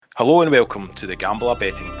Hello and welcome to the Gambler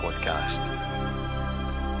Betting Podcast.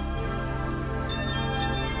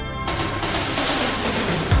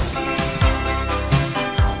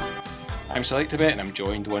 I'm Selectabet and I'm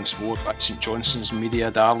joined once more by St Johnstone's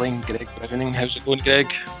media darling, Greg Browning. How's it going,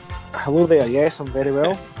 Greg? Hello there, yes, I'm very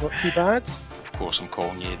well, not too bad. Of course, I'm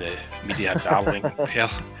calling you the media darling.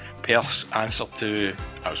 Perth's answer to,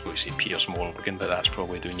 I was going to say Piers Morgan, but that's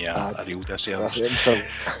probably doing you a real disservice. That's insult.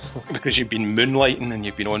 Because you've been moonlighting and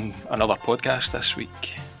you've been on another podcast this week.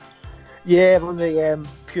 Yeah, I'm on the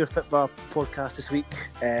Pure Football podcast this week,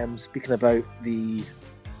 speaking about the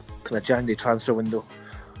kind of January transfer window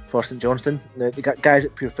for St Johnstone. Now, the guys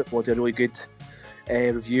at Pure Football do a really good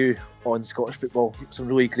review on Scottish football, some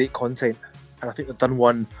really great content, and I think they've done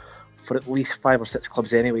one for at least 5 or 6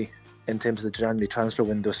 clubs anyway, in terms of the January transfer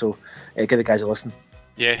window, so give the guys a listen.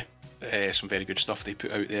 Yeah, some very good stuff they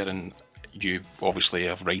put out there, and you obviously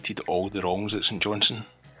have righted all the wrongs at St Johnstone.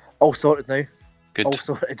 All sorted now. Good. All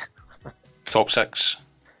sorted. Top 6.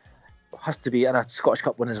 Has to be, and a Scottish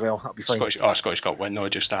Cup win as well. That'll be fine. Scottish Cup win, not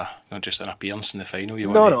just an appearance in the final. I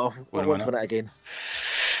want to win it again.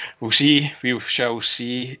 We'll see. We shall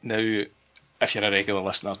see. Now, if you're a regular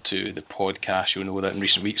listener to the podcast, you'll know that in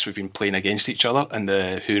recent weeks we've been playing against each other in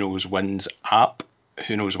the Who Knows Wins app.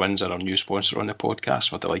 Who Knows Wins are our new sponsor on the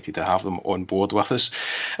podcast. We're delighted to have them on board with us.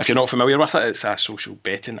 If you're not familiar with it, it's a social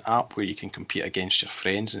betting app where you can compete against your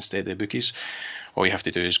friends instead of the bookies. All you have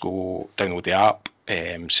to do is go download the app,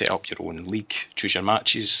 set up your own league, choose your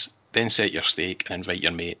matches, then set your stake and invite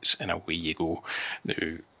your mates, and away you go.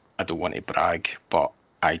 Now, I don't want to brag, but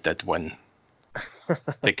I did win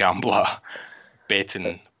the Gambler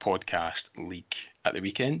Betting Podcast League at the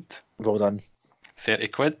weekend. Well done. 30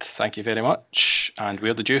 quid, thank you very much. And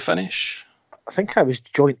where did you finish? I think I was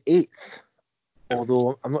joint 8th,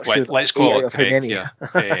 although I'm not sure. Let's call it correct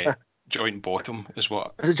here. Joint bottom is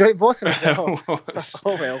what. Is it joint bottom? Oh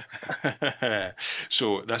well.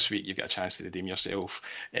 So this week you've got a chance to redeem yourself.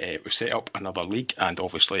 We've set up another league, and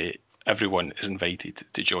obviously everyone is invited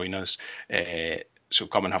to join us. So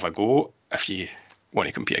come and have a go. If you want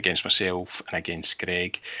to compete against myself and against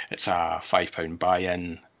Greg, it's a £5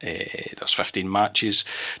 buy-in. There's 15 matches.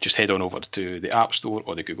 Just head on over to the App Store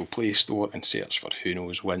or the Google Play Store and search for Who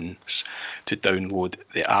Knows Wins to download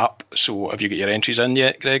the app. So have you got your entries in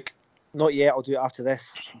yet, Greg? Not yet, I'll do it after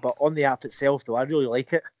this. But on the app itself, though, I really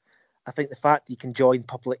like it. I think the fact that you can join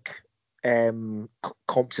public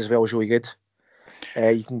comps as well is really good.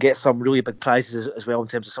 You can get some really big prizes as well in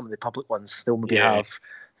terms of some of the public ones. They'll maybe have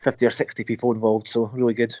 50 or 60 people involved, so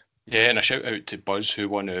really good. Yeah, and a shout out to Buzz, who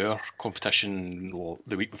won our competition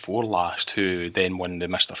the week before last, who then won the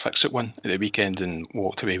Mr. Fix-It one at the weekend and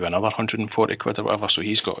walked away with another 140 quid or whatever. So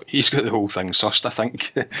he's got the whole thing sussed, I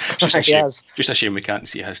think. Just a shame we can't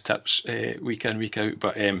see his tips week in, week out.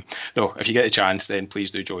 But no, if you get a chance, then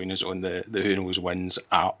please do join us on the Who Knows Wins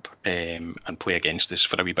app and play against us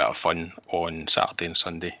for a wee bit of fun on Saturday and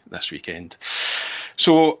Sunday this weekend.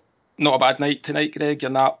 So, not a bad night tonight, Greg.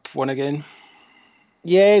 Your nap won again.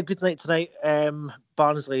 Yeah, good night tonight.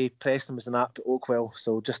 Barnsley Preston was the nap at Oakwell,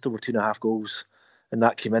 so just over 2.5 goals, and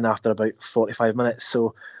that came in after about 45 minutes.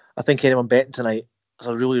 So I think anyone betting tonight is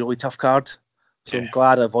a really, really tough card. So I'm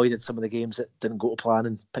glad I avoided some of the games that didn't go to plan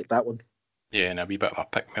and picked that one. Yeah, and a wee bit of a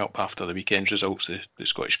pick-me-up after the weekend's results. The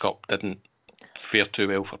Scottish Cup didn't fare too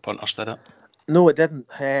well for punters, did it? No, it didn't.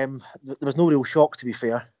 There was no real shock, to be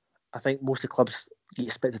fair. I think most of the clubs get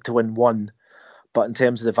expected to win one. But in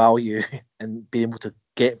terms of the value and being able to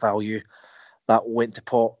get value, that went to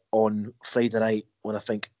pot on Friday night when I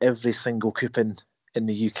think every single coupon in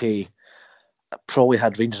the UK probably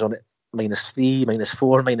had Rangers on it -3,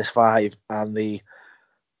 -4, -5, and they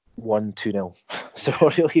won 2-0. So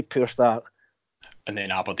really poor start. And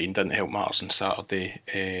then Aberdeen didn't help matters on Saturday.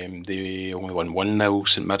 They only won 1-0.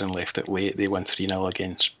 St Mirren left it late. They won 3-0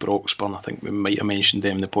 against Broxburn. I think we might have mentioned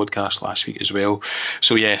them in the podcast last week as well.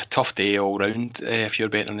 So yeah, tough day all round if you're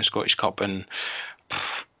betting on the Scottish Cup. And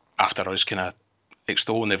after us kind of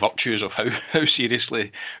extolling the virtues of how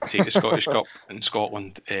seriously we take the Scottish Cup in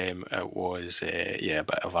Scotland, it was a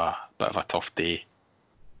bit of a tough day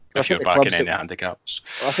if you're backing any handicaps.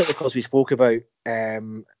 I think the clubs we spoke about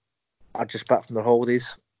are just back from their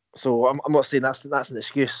holidays, so I'm not saying that's an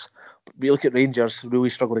excuse. But we look at Rangers really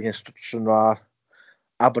struggled against Stranraer,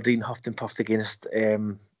 Aberdeen huffed and puffed against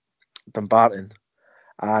Dumbarton,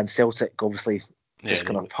 and Celtic obviously just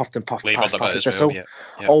kind of huffed and puffed past Thistle,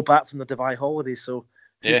 all back from the Dubai holidays. So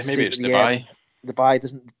maybe it's Dubai. Dubai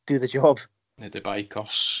doesn't do the job. The Dubai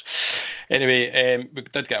curse. Anyway, we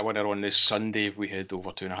did get a winner on this Sunday. We had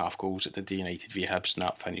over 2.5 goals at the Dundee United v Hibs, and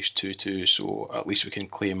that finished 2-2. So at least we can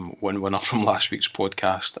claim one winner from last week's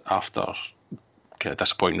podcast after kind of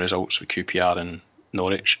disappointing results with QPR and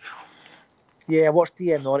Norwich. Yeah, I watched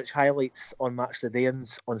the Norwich highlights on Match of the Day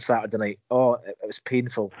on Saturday night. Oh, it was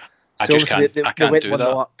painful. I just can't do that.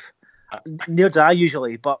 Up. Near did I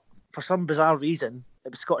usually, but for some bizarre reason,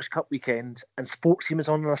 it was Scottish Cup weekend and Sports Team was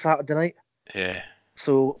on a Saturday night. Yeah.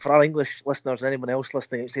 So for our English listeners and anyone else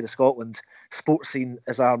listening outside of Scotland, Sports Scene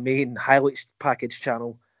is our main highlights package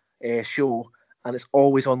channel show, and it's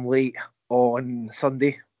always on late on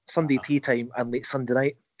Sunday tea time and late Sunday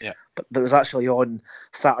night. Yeah. But it was actually on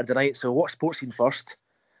Saturday night, so watched Sports Scene first,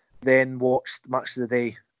 then watched Match of the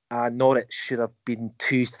Day, and Norwich should have been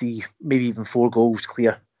 2, 3, maybe even 4 goals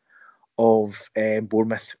clear of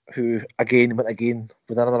Bournemouth, who again went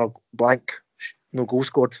with another blank, no goal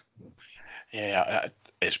scored. Yeah,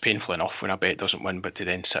 it's painful enough when a bet doesn't win, but to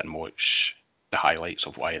then sit and watch the highlights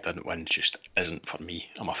of why it didn't win just isn't for me,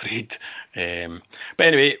 I'm afraid. But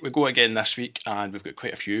anyway, we go again this week, and we've got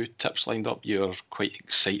quite a few tips lined up. You're quite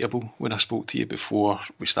excitable when I spoke to you before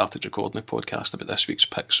we started recording the podcast about this week's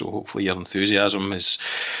pick, so hopefully your enthusiasm is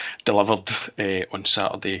delivered on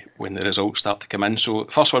Saturday when the results start to come in. So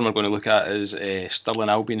the first one we're going to look at is Stirling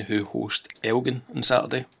Albion, who host Elgin on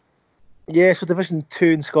Saturday. Yeah, so Division 2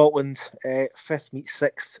 in Scotland, 5th meets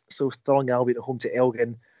 6th, so Stirling Albion at home to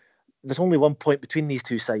Elgin. There's only 1 point between these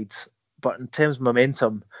two sides, but in terms of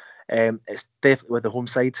momentum, it's definitely with the home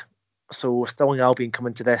side. So Stirling Albion come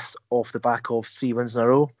into this off the back of 3 wins in a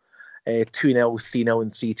row, 2-0, 3-0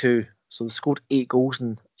 and 3-2. So they scored 8 goals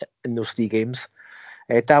in those 3 games.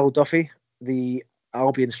 Darryl Duffy, the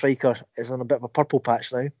Albion striker, is on a bit of a purple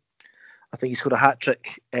patch now. I think he scored a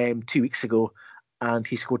hat-trick 2 weeks ago, and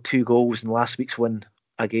he scored 2 goals in last week's win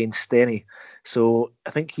against Steny. So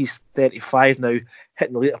I think he's 35 now,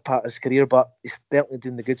 hitting the later part of his career, but he's definitely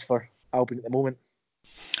doing the goods for Albion at the moment.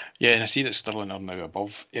 Yeah, and I see that Stirling are now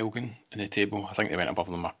above Elgin in the table. I think they went above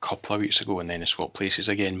them a couple of weeks ago and then they swapped places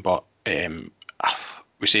again. But we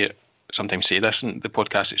sometimes say this in the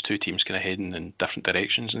podcast, it's 2 teams kind of heading in different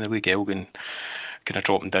directions in the league. Elgin kind of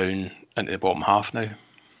dropping down into the bottom half now.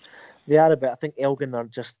 They are a bit. I think Elgin are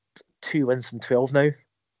just 2 wins from 12 now,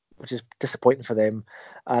 which is disappointing for them.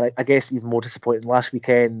 And I guess even more disappointing, last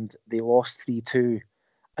weekend they lost 3-2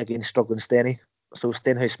 against struggling Steny. So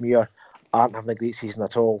Stenhousemuir aren't having a great season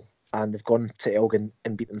at all, and they've gone to Elgin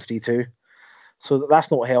and beat them 3-2. So that's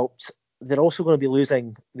not helped. They're also going to be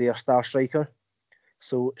losing their star striker.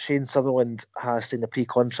 So Shane Sutherland has signed a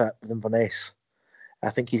pre-contract with Inverness. I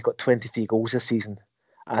think he's got 23 goals this season,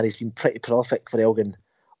 and he's been pretty prolific for Elgin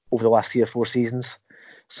over the last 3 or 4 seasons.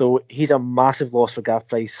 So he's a massive loss for Gav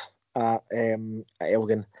Price at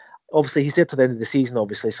Elgin. Obviously, he's there to the end of the season,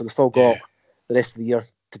 obviously, so they've still got the rest of the year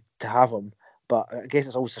to have him. But I guess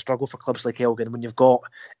it's always a struggle for clubs like Elgin. When you've got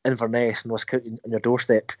Inverness and West County on your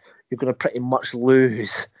doorstep, you're going to pretty much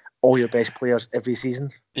lose all your best players every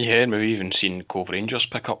season. Yeah, and we've even seen Cove Rangers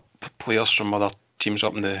pick up players from other teams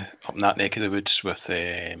up in that neck of the woods with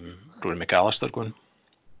Rory McAllister going.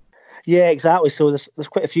 Yeah, exactly. So there's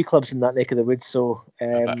quite a few clubs in that neck of the woods. So a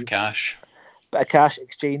bit of cash. Bit of cash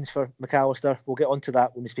exchange for McAllister. We'll get onto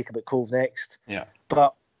that when we speak about Cove next. Yeah.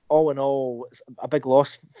 But all in all, it's a big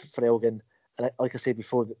loss for Elgin. And like I said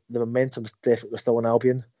before, the momentum's definitely still in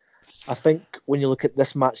Albion. I think when you look at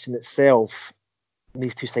this match in itself, when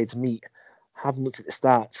these two sides meet, having looked at the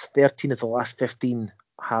stats, 13 of the last 15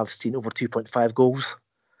 have seen over 2.5 goals.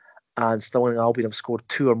 And Stirling Albion have scored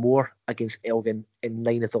 2 or more against Elgin in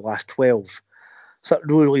 9 of the last 12. So that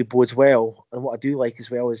really bodes well. And what I do like as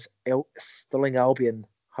well is Stirling Albion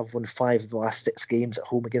have won 5 of the last 6 games at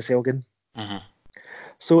home against Elgin. Mm-hmm.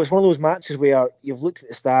 So it's one of those matches where you've looked at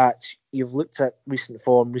the stats, you've looked at recent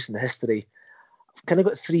form, recent history. I've kind of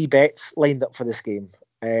got 3 bets lined up for this game.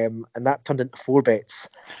 And that turned into 4 bets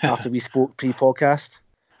after we spoke pre-podcast.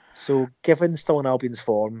 So given Stirling Albion's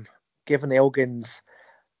form, given Elgin's,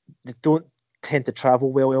 they don't tend to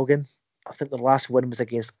travel well, Elgin. I think the last win was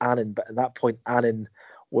against Annan, but at that point Annan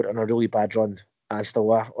were on a really bad run and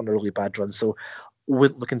still are on a really bad run. So we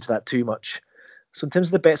wouldn't look into that too much. So in terms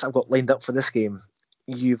of the bets I've got lined up for this game,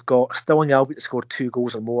 you've got Stirling Albion to score 2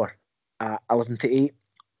 goals or more at 11-8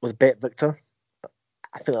 with Bet Victor.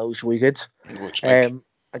 I think that looks really good.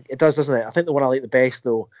 It does, doesn't it? I think the one I like the best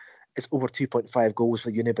though is over 2.5 goals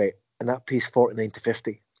for Unibet, and that pays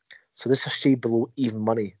 49-50. So this is a shade below even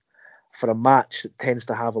money for a match that tends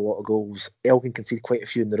to have a lot of goals. Elgin conceded quite a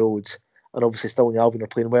few in the roads, and obviously Stirling Albion are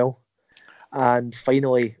playing well. And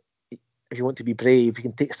finally, if you want to be brave, you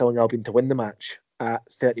can take Stirling Albion to win the match at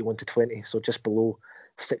 31-20, so just below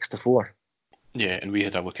 6-4. Yeah, and we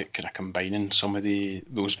had a look at kind of combining some of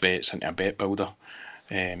those bets into a bet builder.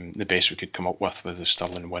 The best we could come up with was the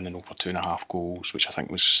Stirling winning over 2.5 goals, which I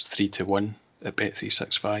think was 3-1 at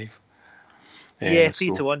Bet365. Yeah, three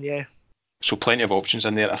So to one. Yeah. so plenty of options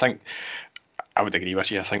in there. I think I would agree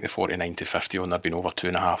with you. I think the 49-50 on there being over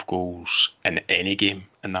 2.5 goals in any game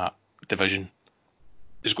in that division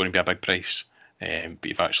is going to be a big price. But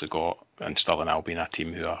you've actually got in Stirling Albion a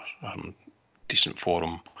team who are decent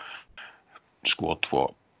form, scored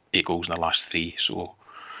 8 goals in the last 3. So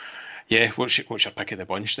yeah, what's your pick of the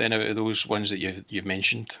bunch then out of those ones that you've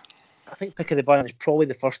mentioned? I think pick of the bunch is probably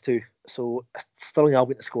the first two. So Stirling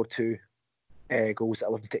Albion to score 2 goals at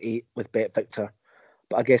 11-8 with Bet Victor,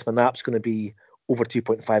 but I guess my nap's going to be over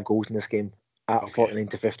 2.5 goals in this game at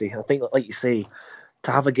 49-50. I think, like you say,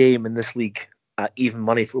 to have a game in this league at even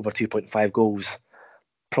money for over 2.5 goals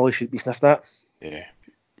probably should be sniffed at. Yeah.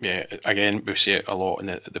 Again, we say it a lot in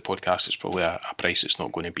the podcast. It's probably a price that's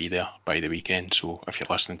not going to be there by the weekend. So if you're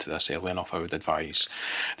listening to this early enough, I would advise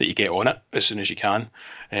that you get on it as soon as you can.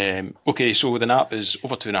 Okay, so the nap is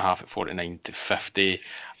over 2.5 at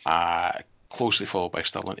 49-50. Closely followed by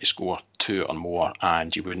Stirling to score 2 or more,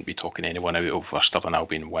 and you wouldn't be talking anyone out of a Stirling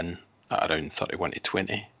Albion win at around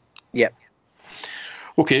 31-20. Yep.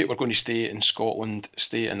 Okay, we're going to stay in Scotland,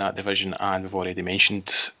 stay in that division, and we've already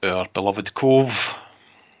mentioned our beloved Cove.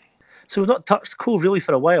 So we've not touched Cove really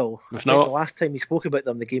for a while. We've not. The last time we spoke about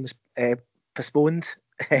them, the game was postponed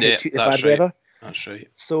due to bad weather. That's right.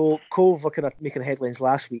 So Cove were kind of making headlines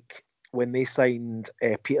last week when they signed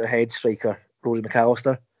Peterhead striker Rory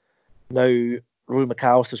McAllister. Now, Rory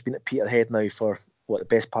McAllister's been at Peterhead now for, the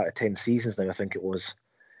best part of 10 seasons now, I think it was.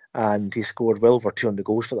 And he scored well over 200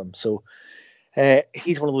 goals for them. So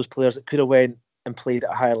he's one of those players that could have went and played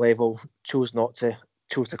at a higher level, chose not to,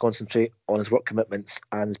 chose to concentrate on his work commitments,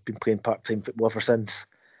 and has been playing part-time football ever since.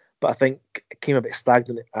 But I think it came a bit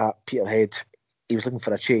stagnant at Peterhead. He was looking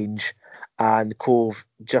for a change, and Cove,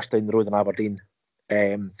 just down the road in Aberdeen,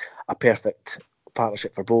 a perfect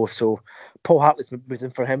partnership for both. So Paul Hartley's moved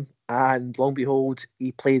in for him, and long behold,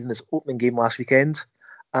 he played in his opening game last weekend,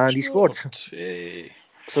 and he scored. Hey.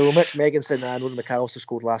 So Mitch Megginson and Ronan McAllister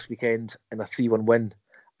scored last weekend in a 3-1 win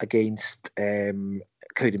against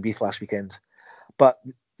Cowdenbeath last weekend. But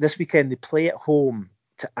this weekend they play at home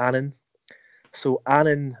to Annan. So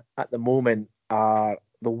Annan at the moment are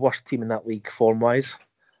the worst team in that league form-wise.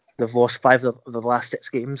 They've lost 5 of the last 6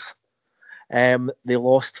 games. They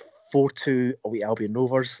lost 4-2 away Albion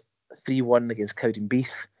Rovers, 3-1 against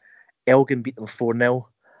Cowdenbeath. Elgin beat them 4-0,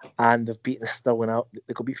 and they've beaten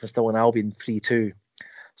they got beat from Stirling Albion 3-2.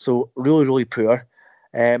 So really, really poor.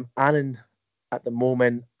 Annan at the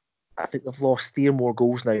moment, I think they've lost 3 or more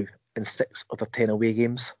goals now in 6 of their 10 away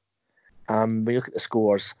games. When you look at the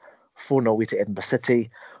scores, 4-0 away to Edinburgh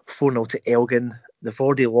City, 4-0 to Elgin. They've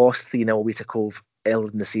already lost 3-0 away to Cove earlier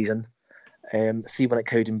in the season. 3-1 at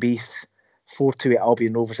Cowdenbeath, 4-2 at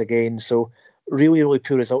Albion Rovers again. So really, really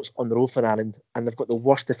poor results on the road for Annan, and they've got the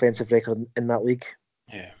worst defensive record in that league.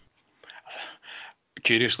 Yeah.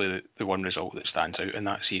 Curiously, the one result that stands out in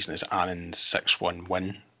that season is Annan's 6-1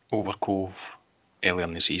 win over Cove earlier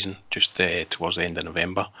in the season, just towards the end of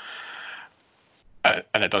November.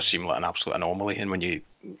 And it does seem like an absolute anomaly. And when you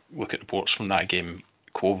look at reports from that game,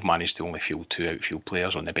 Cove managed to only field 2 outfield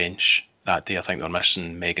players on the bench that day. I think they were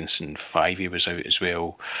missing Megginson. Fivey was out as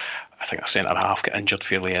well. I think a centre half got injured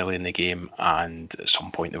fairly early in the game, and at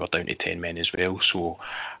some point they were down to 10 men as well. So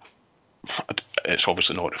it's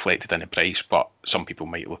obviously not reflected in the price, but some people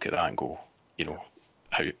might look at that and go,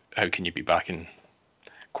 how can you be backing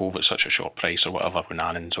Cove at such a short price or whatever when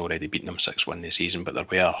Annan's already beaten them 6-1 this season? But there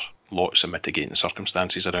were lots of mitigating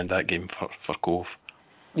circumstances around that game for Cove.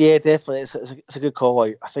 Yeah, definitely. It's a good call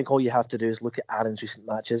out. I think all you have to do is look at Annan's recent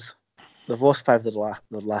matches. They've lost 5 of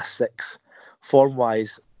the last 6.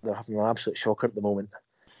 Form-wise, they're having an absolute shocker at the moment.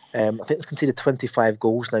 I think they've conceded 25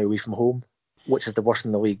 goals now away from home, which is the worst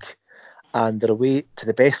in the league. And they're away to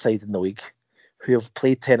the best side in the league, who have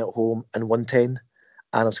played 10 at home and won 10,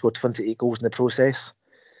 and have scored 28 goals in the process.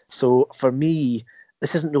 So for me,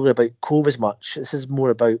 this isn't really about Cove as much. This is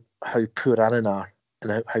more about how poor Annan are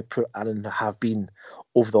and how poor Annan have been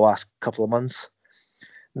over the last couple of months.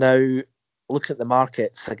 Now, looking at the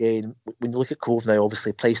markets, again, when you look at Cove now,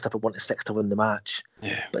 obviously priced up at 1-6 to win the match.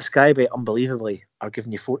 Yeah. But Sky Bet, unbelievably, are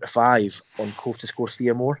giving you 4-5 on Cove to score 3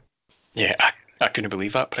 or more. Yeah, I couldn't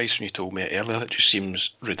believe that price when you told me it earlier. It just seems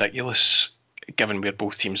ridiculous, given where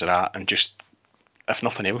both teams are at, and just, if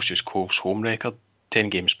nothing else, just Cove's home record. 10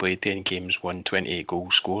 games played, 10 games won, 28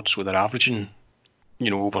 goals scored. So they're averaging,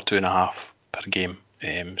 over 2.5 per game.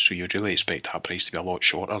 So you'd really expect that price to be a lot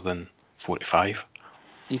shorter than 45.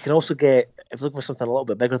 You can also get, if you're looking for something a little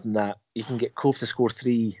bit bigger than that, you can get Cove to score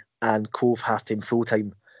 3 and Cove half-time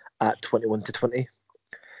full-time at 21-20.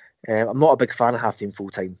 I'm not a big fan of half-time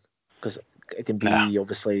full-time because it can be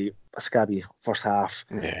obviously a scabby first half,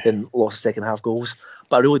 then lots of second half goals.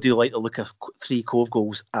 But I really do like the look of 3 Cove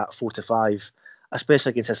goals at 4-5,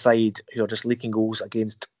 especially against a side who are just leaking goals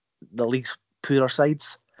against the league's poorer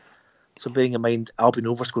sides. So bearing in mind, Albion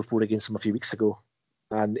Rovers scored 4 against them a few weeks ago,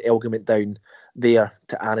 and Elgin went down there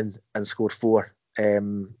to Annan and scored 4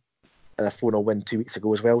 in a 4-0 win 2 weeks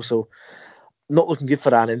ago as well. So not looking good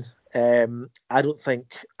for Annan. I don't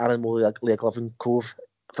think Annan will lay a glove in Cove.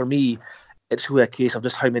 For me, it's really a case of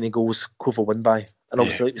just how many goals Cove will win by. And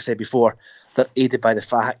obviously, like we said before, they're aided by the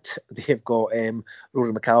fact they've got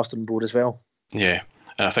Rory McAllister on board as well. Yeah,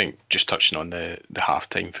 and I think just touching on the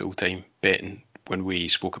half-time, full-time betting, when we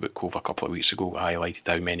spoke about Cove a couple of weeks ago, we highlighted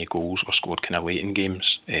how many goals were scored kind of late in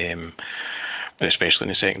games, and especially in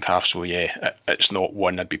the second half. So yeah, it's not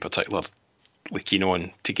one I'd be particularly keen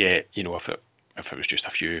on to get. You know, if it was just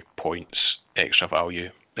a few points extra value,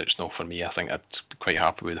 it's not for me. I think I'd be quite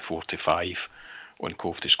happy with the 4-5 on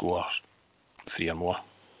Cove to score 3 or more.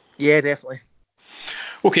 Yeah, definitely.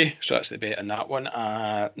 Okay, so that's the bet on that one.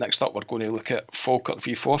 Next up, we're going to look at Falkirk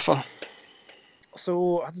v Forfar.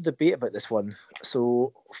 So I had a debate about this one.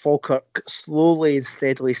 So Falkirk slowly and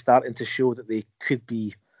steadily starting to show that they could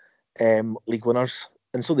be league winners,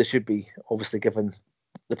 and so they should be, obviously, given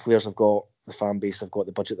the players they've got, the fan base they've got,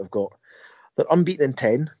 the budget they've got. They're unbeaten in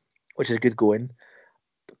 10, which is good going.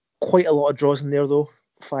 Quite a lot of draws in there, though.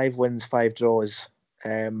 5 wins, 5 draws.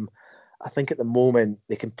 I think at the moment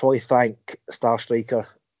they can probably thank star striker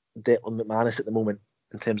Declan McManus at the moment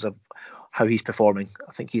in terms of how he's performing.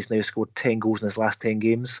 I think he's now scored 10 goals in his last 10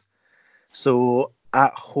 games. So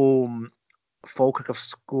at home, Falkirk have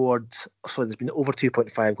scored, there's been over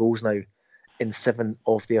 2.5 goals now in 7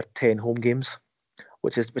 of their 10 home games,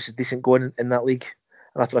 which is decent going in that league.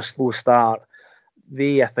 And after a slow start,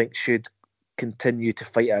 they, I think, should continue to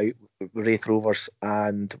fight out with Wraith Rovers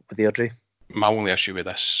and with Airdrie. My only issue with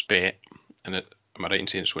this bet, and am I right in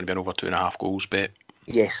saying it's going to be an over 2.5 goals bet?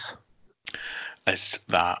 Yes. Is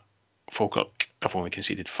that Falkirk have only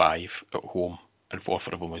conceded 5 at home and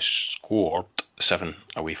Forfar have only scored 7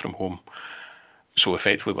 away from home. So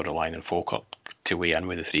effectively we're relying on Falkirk to weigh in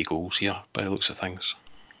with the 3 goals here by the looks of things.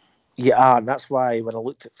 Yeah, and that's why when I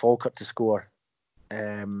looked at Falkirk to score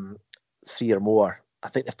 3 or more, I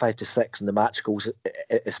think the 5-6 and the match goals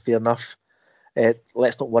is fair enough.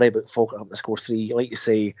 Let's not worry about Falkirk having to score 3. Like you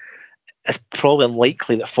say, it's probably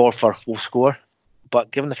unlikely that Forfar will score, but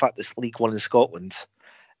given the fact that it's League One in Scotland,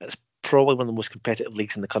 it's probably one of the most competitive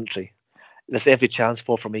leagues in the country. There's every chance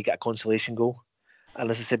Forfar may get a consolation goal. And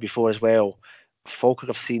as I said before as well, Falkirk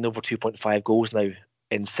have seen over 2.5 goals now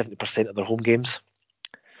in 70% of their home games.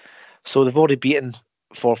 So they've already beaten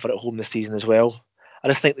Forfar at home this season as well. I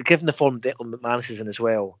just think that given the form Declan McManus is in as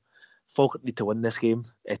well, Falkirk need to win this game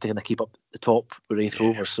to kind of keep up the top with Wraith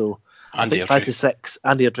Rovers. So I think 5-6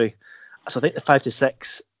 and Airdrie. So I think the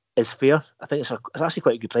 5-6 is fair. I think it's actually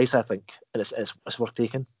quite a good price, I think, and it's worth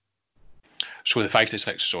taking. So the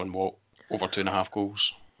 5-6 is on what? Over 2.5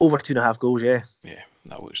 goals? Over 2.5 goals, yeah. Yeah,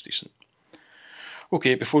 that looks decent.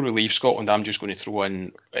 Okay, before we leave Scotland, I'm just going to throw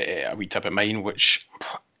in a wee tip of mine, which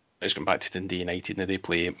is going back to Dundee United. Now they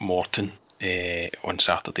play Morton on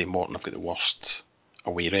Saturday. Morton have got the worst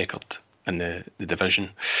away record in the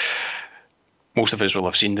division. Most of us will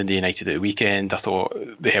have seen Dundee United at the weekend. I thought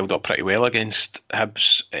they held up pretty well against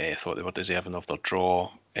Hibs. I thought they were deserving of their draw.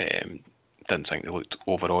 Didn't think they looked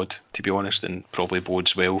overawed, to be honest, and probably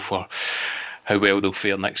bodes well for how well they'll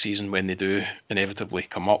fare next season when they do inevitably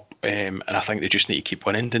come up. And I think they just need to keep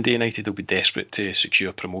winning. Dundee United will be desperate to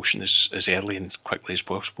secure promotion as early and quickly as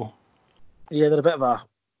possible. Yeah, they're a bit of a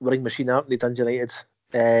winning machine, aren't they, Dundee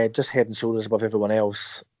United? Just head and shoulders above everyone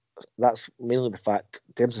else. That's mainly the fact.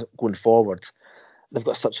 In terms of going forward, they've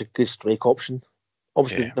got such a good strike option.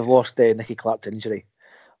 Obviously, they've lost Nicky Clark to injury,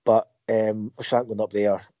 but with Shank going up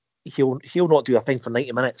there, he'll not do a thing for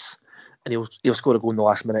 90 minutes, and he'll score a goal in the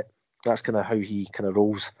last minute. That's kind of how he kind of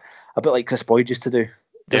rolls. A bit like Chris Boyd used to do.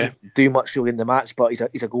 Doesn't do much really in the match, but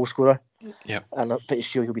he's a goal scorer. Yeah. And I'm pretty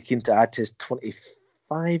sure he'll be keen to add to his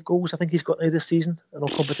 25 goals I think he's got now this season in all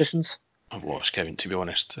competitions. I've lost count, to be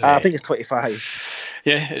honest. I think it's 25.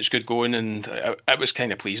 Yeah, it's good going, and it was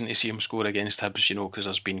kind of pleasing to see him score against Hibs, because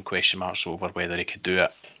there's been question marks over whether he could do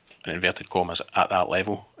it, in inverted commas, at that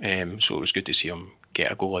level. So it was good to see him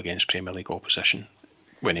get a goal against Premier League opposition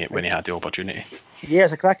when he had the opportunity. Yeah,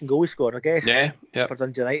 it's a cracking goal he scored, I guess. Yeah. For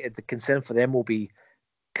Dundee United, the concern for them will be,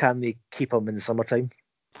 can they keep him in the summertime?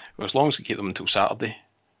 Well, as long as they keep them until Saturday.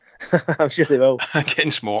 I'm sure they will.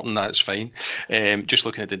 Against Morton, that's fine. Just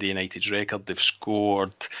looking at the United's record, they've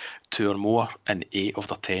scored 2 or more in 8 of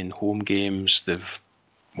their 10 home games. They've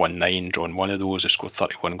won 9, drawn 1 of those. They've scored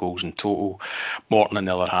 31 goals in total. Morton, on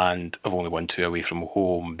the other hand, have only won 2 away from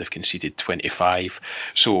home. They've conceded 25.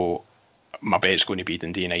 So my bet's going to be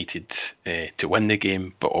Dundee United to win the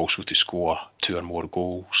game, but also to score 2 or more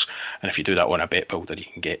goals. And if you do that on a bet builder, you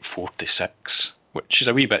can get 4 to 6, which is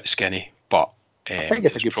a wee bit skinny, but I think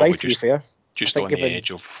it's a good price, to be fair. Just on the edge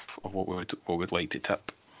of what we'd like to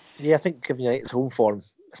tip. Yeah, I think given United's home form,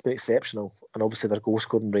 it's been exceptional, and obviously their goal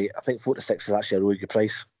scoring rate, I think 4 to 6 is actually a really good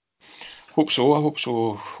price. Hope so.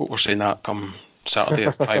 Hope we're saying that come Saturday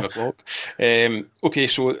at 5 o'clock. Okay,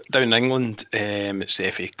 so down in England, it's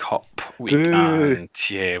the FA Cup week, and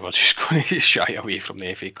yeah, we're just going to shy away from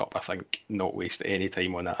the FA Cup. I think not waste any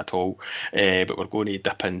time on that at all. But we're going to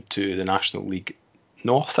dip into the National League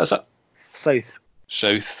North, is it? South.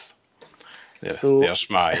 There's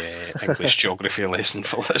my English geography lesson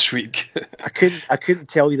for this week. I couldn't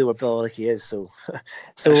tell you where Billericay is, so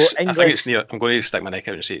English. I think it's near. I'm going to stick my neck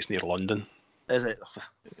out and say it's near London. Is it?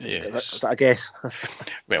 Yeah. Is that a guess?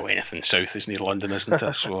 Well, anything south is near London, isn't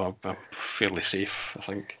it? So I'm fairly safe, I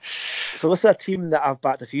think. So this is a team that I've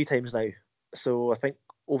backed a few times now. So I think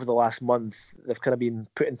over the last month they've kind of been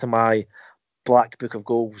put into my black book of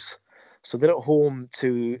goals. So they're at home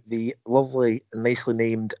to the lovely and nicely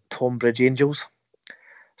named Tonbridge Angels.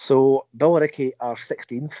 So Billericay are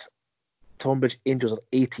 16th, Tonbridge Angels are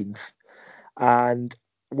 18th. And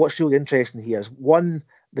what's really interesting here is, one,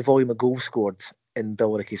 the volume of goals scored in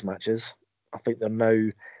Billericay's matches. I think they're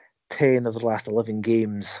now 10 of the last 11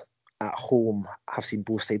 games at home have seen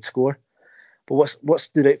both sides score. But what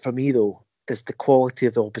stood out for me, though, is the quality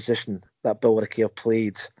of the opposition that Billericay have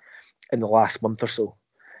played in the last month or so.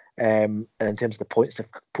 And in terms of the points they've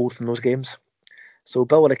pulled from those games. So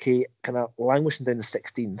Billericay kind of languishing down the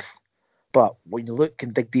 16th, but when you look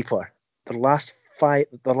and dig deeper, their last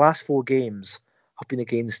 4 games have been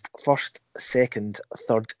against 1st, 2nd,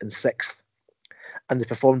 3rd and 6th, and they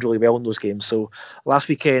performed really well in those games. So last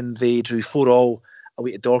weekend they drew 4-4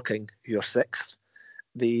 away to Dorking, who are 6th.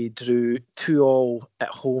 They drew 2-2 at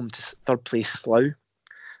home to 3rd place Slough.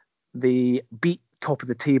 They beat top of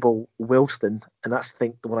the table Wellston, and that's, I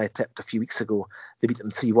think, the one I tipped a few weeks ago. They beat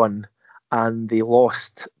them 3-1, and they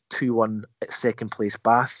lost 2-1 at 2nd place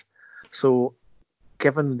Bath. So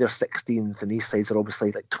given they're 16th and these sides are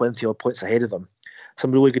obviously like 20 odd points ahead of them,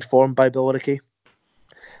 some really good form by Billericay.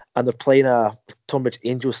 And they're playing a Tonbridge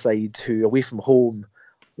Angels side who, away from home,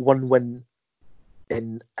 1 win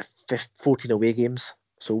in 14 away games.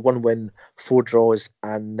 So 1 win, 4 draws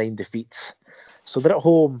and 9 defeats. So they're at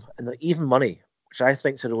home and they're even money, which I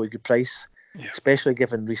think is a really good price, especially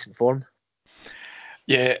given recent form.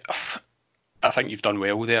 Yeah, I think you've done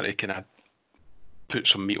well there to kind of put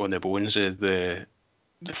some meat on the bones of the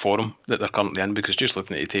form that they're currently in, because just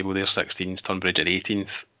looking at the table, they're 16th, Tonbridge are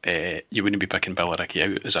 18th. You wouldn't be picking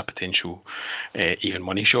Billericay out as a potential even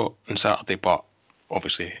money shot on Saturday, but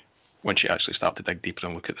obviously once you actually start to dig deeper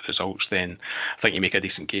and look at the results, then I think you make a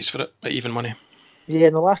decent case for it at even money. Yeah,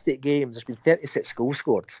 in the last 8 games, there's been 36 goals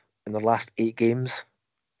scored in the last 8 games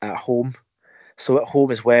at home. So at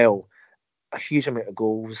home as well, a huge amount of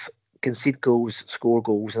goals, concede goals, score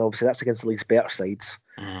goals, and obviously that's against the league's better sides.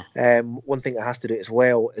 Mm-hmm. One thing that has to do as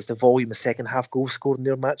well is the volume of second half goals scored in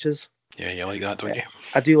their matches. Yeah, you like that, don't you?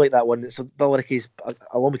 I do like that one. So Billericay's,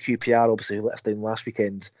 along with QPR, obviously, who let us down last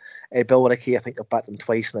weekend. Billericay, I think I've backed them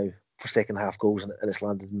twice now for second half goals, and it's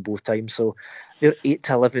landed in both times. So they're 8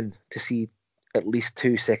 to 11 to see at least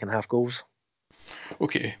 2 second half goals.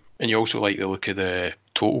 Okay, and you also like the look of the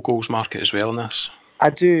total goals market as well in this? I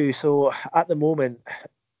do. So at the moment,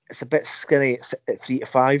 it's a bit skinny. It's at 3 to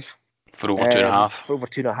 5. For over 2.5. For over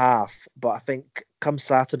 2.5. But I think come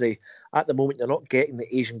Saturday, at the moment, you're not getting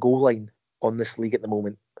the Asian goal line on this league at the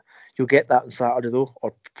moment. You'll get that on Saturday though,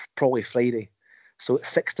 or probably Friday. So it's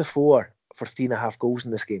 6 to 4 for 3.5 goals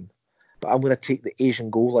in this game. But I'm going to take the Asian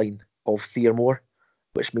goal line of 3 or more,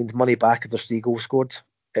 which means money back if there's 3 goals scored.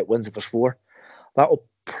 It wins if there's 4. That'll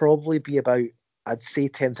probably be about, I'd say,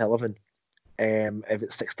 10 to 11 if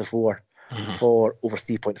it's 6 to 4 for over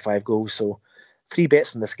 3.5 goals. So 3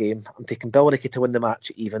 bets in this game. I'm taking Billericay to win the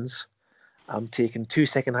match at evens. I'm taking 2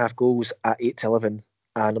 second half goals at 8 to 11,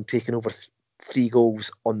 and I'm taking over 3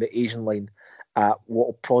 goals on the Asian line at what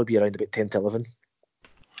will probably be around about 10 to 11.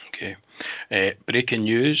 Okay. Breaking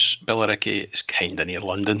news, Billericay is kind of near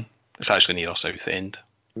London. It's actually near our south end.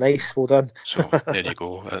 Nice, well done. So there you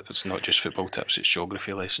go. It's not just football tips, it's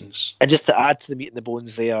geography lessons. And just to add to the meat and the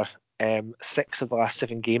bones there, 6 of the last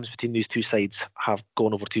 7 games between these two sides have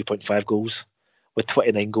gone over 2.5 goals, with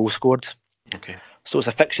 29 goals scored. Okay. So it's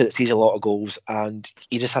a fixture that sees a lot of goals, and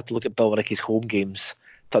you just have to look at Billericay's home games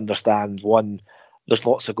to understand, one, there's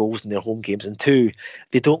lots of goals in their home games, and two,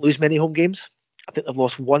 they don't lose many home games. I think they've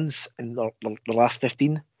lost once in the last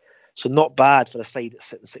 15, so not bad for a side that's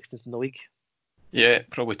sitting 16th in the league. Yeah,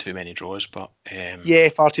 probably too many draws, but yeah,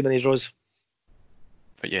 far too many draws.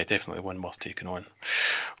 But yeah, definitely one worth taking on.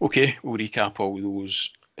 Okay, we'll recap all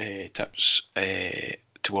those tips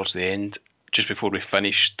towards the end. Just before we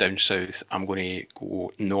finish down south, I'm going to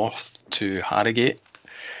go north to Harrogate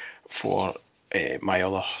for my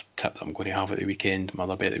other tip that I'm going to have at the weekend, my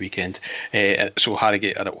other bet at the weekend. So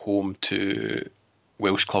Harrogate are at home to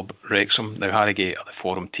Welsh club Wrexham. Now Harrogate are the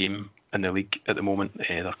forum team in the league at the moment.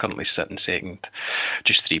 They're currently sitting second,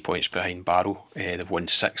 just 3 points behind Barrow. They've won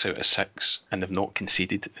 6 out of 6 and they've not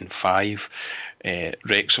conceded in 5.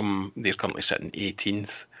 Wrexham, they're currently sitting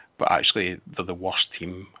 18th, but actually they're the worst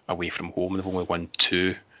team away from home. They've only won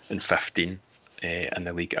 2 and 15 in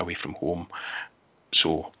the league away from home.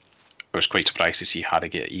 So I was quite surprised to see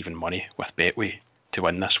Harrogate even money with Betway to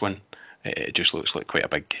win this one. It just looks like quite a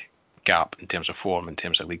big gap in terms of form, in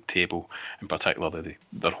terms of league table, in particular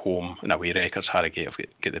their home and away records. Harrogate have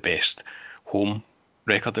got the best home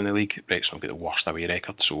record in the league. Wrexham have got the worst away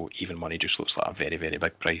record, so even money just looks like a very, very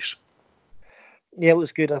big price. Yeah, it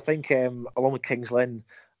looks good. I think along with Kings Lynn,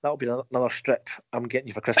 that'll be another strip I'm getting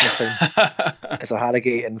you for Christmas time. It's a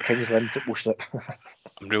Harrogate and Kings Lynn football strip.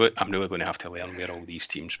 I'm really going to have to learn where all these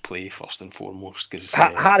teams play first and foremost, because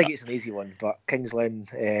Harrogate's an easy one, but Kings Lynn,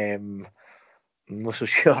 I'm not so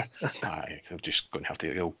sure. I'm just going to have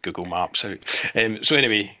to go Google Maps out. So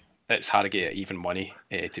anyway, it's Harrogate at even money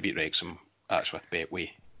to beat Wrexham. That's with Betway.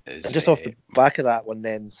 And just off the back of that one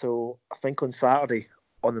then, so I think on Saturday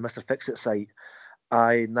on the Mr. Fix-It site,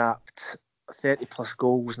 I napped 30 plus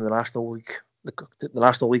goals in the National League, the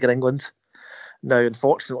National League in England. Now,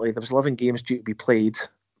 unfortunately, there was 11 games due to be played,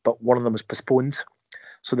 but one of them was postponed.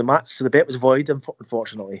 So the bet was void,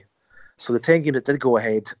 unfortunately. So the 10 games that did go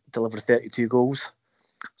ahead delivered 32 goals.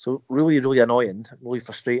 So really, really annoying, really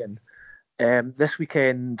frustrating. This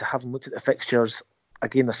weekend, having looked at the fixtures,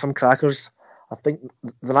 again, there's some crackers. I think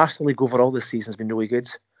the National League overall this season has been really good.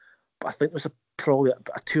 But I think there's probably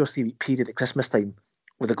a 2 or 3 week period at Christmas time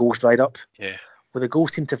where the goals dried up. Yeah. Where the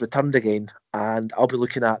goals seem to have returned again. And I'll be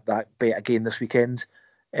looking at that bet again this weekend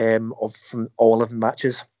from all 11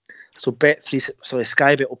 matches. So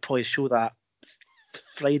Sky Bet will probably show that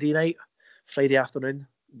Friday afternoon.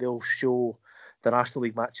 They'll show the National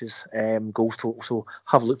League matches goals total, so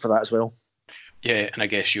have a look for that as well. Yeah, and I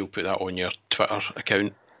guess you'll put that on your Twitter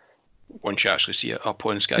account once you actually see it up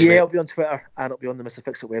on Sky. Yeah, it'll be on Twitter and it'll be on the Mr.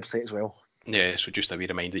 Fix-It website as well. Yeah, so just a wee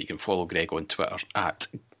reminder, you can follow Greg on Twitter at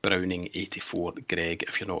Browning84Greg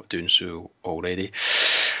if you're not doing so already.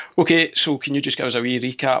 Okay, so can you just give us a wee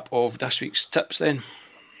recap of this week's tips then?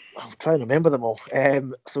 I'll try and remember them all.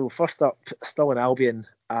 So first up, Stirling Albion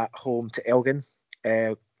at home to Elgin.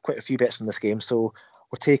 Quite a few bets from this game. So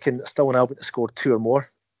we're taking Stirling Albion to score 2 or more,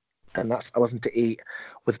 and that's 11-8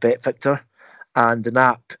 with Bet Victor. And the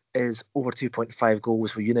NAP is over 2.5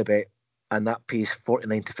 goals with Unibet, and that pays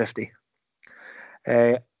 49-50.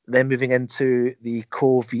 Then moving into the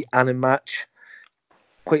Cove v Annan match,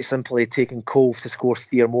 quite simply taking Cove to score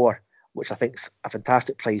 3 or more, which I think is a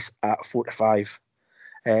fantastic price at 4-5.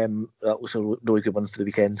 That was a really good one for the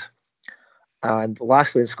weekend. And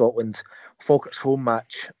lastly in Scotland, Falkirk's home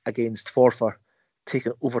match against Forfar,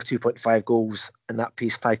 taking over 2.5 goals, and that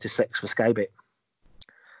pays 5-6 with Sky Bet.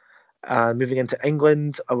 And moving into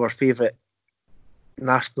England, our favourite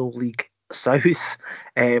National League South,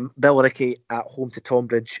 Billericay at home to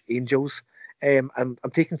Tonbridge Angels. I'm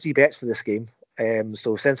taking 3 bets for this game,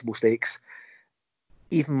 so sensible stakes.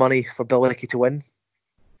 Even money for Billericay to win.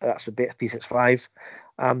 That's with Bet 365.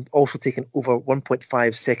 Also taking over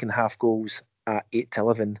 1.5 second half goals at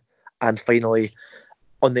 8-11. And finally,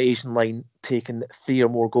 on the Asian line, taking 3 or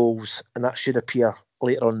more goals, and that should appear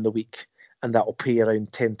later on in the week, and that will pay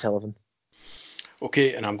around 10-11.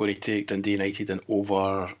 Okay, and I'm going to take Dundee United and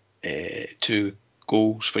over 2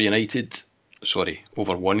 goals for United. Sorry,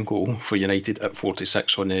 over 1 goal for United at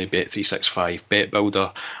 4-6 on the Bet365 Bet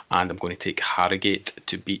Builder, and I'm going to take Harrogate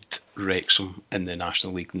to beat Wrexham in the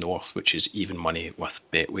National League North, which is even money with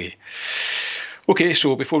Betway. Okay,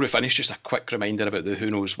 so before we finish, just a quick reminder about the Who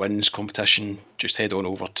Knows Wins competition. Just head on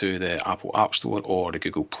over to the Apple App Store or the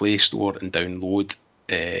Google Play Store and download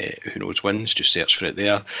Who Knows Wins. Just search for it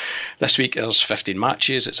there. This week there's 15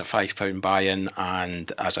 matches. It's a £5 buy-in,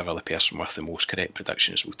 and as ever, the person with the most correct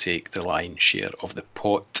predictions will take the lion's share of the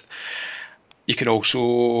pot. You can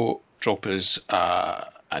also drop us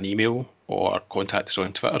an email or contact us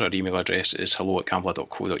on Twitter. Our email address is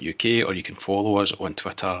hello@gambler.co.uk, or you can follow us on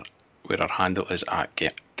Twitter, where our handle is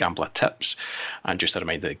 @GamblerTips. And just a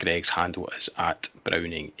reminder that Greg's handle is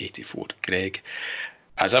 @Browning84. Greg,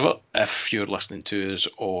 as ever, if you're listening to us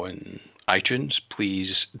on iTunes,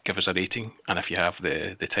 please give us a rating, and if you have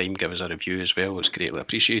the time, give us a review as well. It's greatly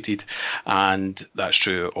appreciated, and that's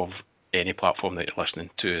true of any platform that you're listening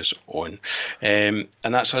to us on. And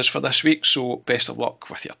that's us for this week, so best of luck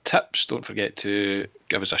with your tips. Don't forget to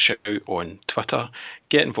give us a shout out on Twitter,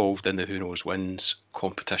 get involved in the Who Knows Wins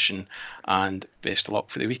competition, and best of luck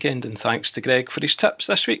for the weekend, and thanks to Greg for his tips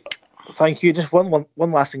this week. Thank you. Just one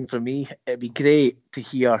last thing from me. It'd be great to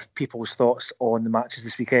hear people's thoughts on the matches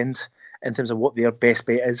this weekend in terms of what their best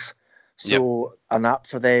bet is. So an app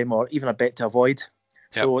for them, or even a bet to avoid.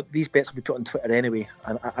 So these bets will be put on Twitter anyway,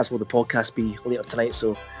 and as will the podcast be later tonight.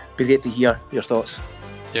 So it'd be great to hear your thoughts.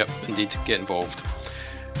 Yep, indeed. Get involved.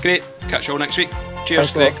 Great. Catch you all next week.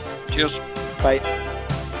 Cheers, Greg. Cheers. Bye.